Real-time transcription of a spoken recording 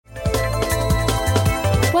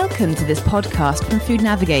Welcome to this podcast from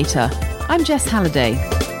FoodNavigator. I'm Jess Halliday.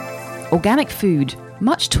 Organic food,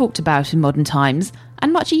 much talked about in modern times,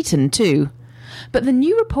 and much eaten too. But the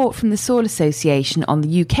new report from the Soil Association on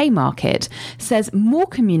the UK market says more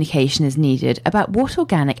communication is needed about what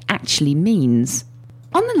organic actually means.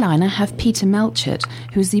 On the line I have Peter Melchett,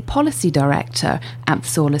 who's the Policy Director at the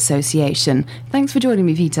Soil Association. Thanks for joining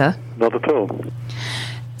me, Peter. Not at all.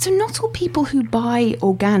 So not all people who buy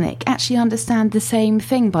organic actually understand the same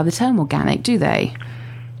thing by the term organic, do they?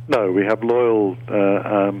 No, we have loyal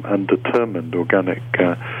and determined organic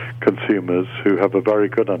consumers who have a very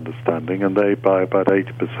good understanding, and they buy about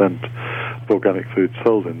 80% of organic food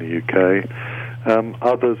sold in the UK.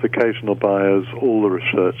 Others, occasional buyers, all the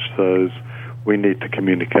research shows we need to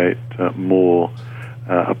communicate more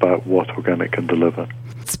about what organic can deliver.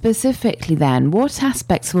 Specifically then, what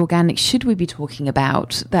aspects of organic should we be talking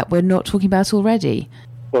about that we're not talking about already?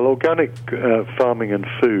 Well, organic farming and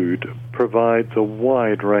food provides a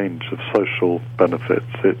wide range of social benefits.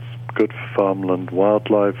 It's good for farmland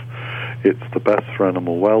wildlife, it's the best for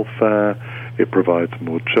animal welfare, it provides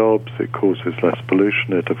more jobs, it causes less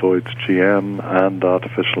pollution, it avoids GM and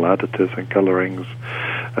artificial additives and colorings.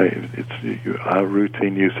 Our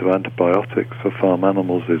routine use of antibiotics for farm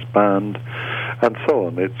animals is banned, and so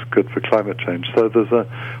on. It's good for climate change. So there's a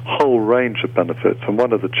whole range of benefits, and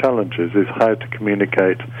one of the challenges is how to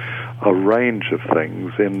communicate a range of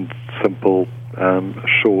things in simple,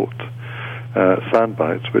 short sound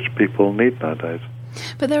bites, which people need nowadays.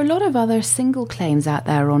 But there are a lot of other single claims out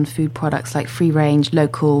there on food products like free range,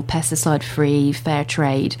 local, pesticide-free, fair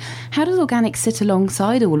trade. How does organic sit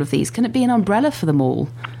alongside all of these? Can it be an umbrella for them all?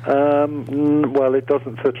 Well, it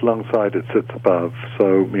doesn't sit alongside, it sits above.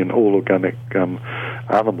 So, all organic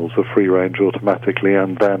animals are free range automatically,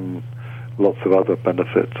 and then lots of other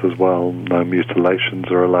benefits as well. No mutilations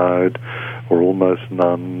are allowed, or almost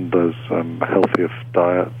none. There's healthier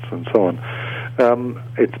diets and so on.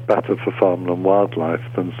 It's better for farmland and wildlife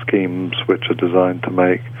than schemes which are designed to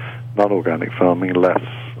make non-organic farming less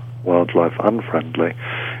wildlife unfriendly.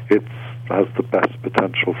 It has the best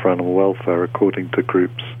potential for animal welfare according to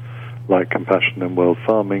groups like Compassion in World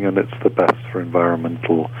Farming, and it's the best for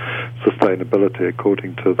environmental sustainability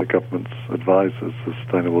according to the government's advisors, the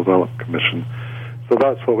Sustainable Development Commission. So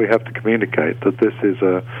that's what we have to communicate, that this is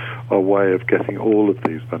a way of getting all of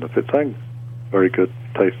these benefits and very good,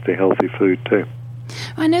 tasty, healthy food too.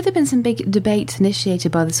 I know there have been some big debates initiated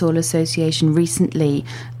by the Soil Association recently,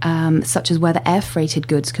 such as whether air-freighted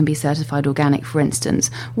goods can be certified organic, for instance.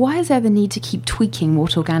 Why is there the need to keep tweaking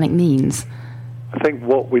what organic means? I think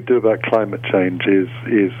what we do about climate change is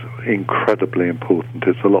incredibly important.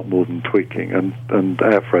 It's a lot more than tweaking, and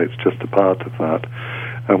air freight's just a part of that.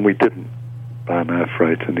 And we didn't ban air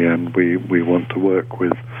freight in the end. We want to work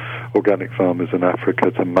with organic farmers in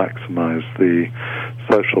Africa to maximize the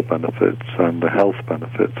social benefits and the health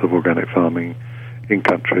benefits of organic farming in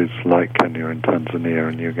countries like Kenya and Tanzania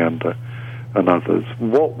and Uganda and others.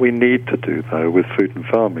 What we need to do, though, with food and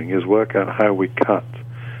farming is work out how we cut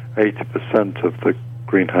 80% of the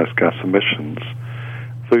greenhouse gas emissions.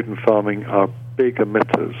 Food and farming are big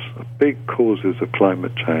emitters, big causes of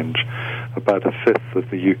climate change. About a fifth of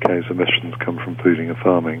the UK's emissions come from food and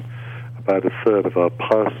farming. About a third of our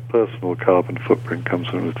personal carbon footprint comes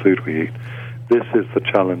from the food we eat. This is the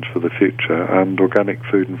challenge for the future, and organic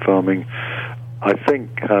food and farming, I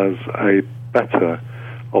think, has a better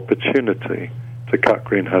opportunity to cut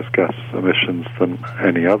greenhouse gas emissions than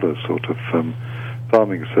any other sort of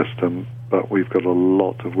farming system, but we've got a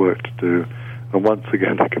lot of work to do, and once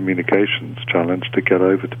again a communications challenge to get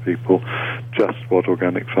over to people just what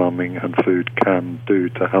organic farming and food can do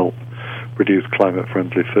to help produce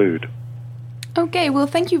climate-friendly food. Okay, well,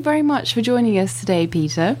 thank you very much for joining us today,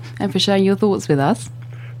 Peter, and for sharing your thoughts with us.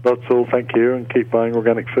 That's all, thank you, and keep buying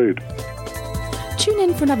organic food. Tune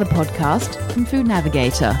in for another podcast from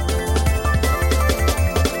FoodNavigator.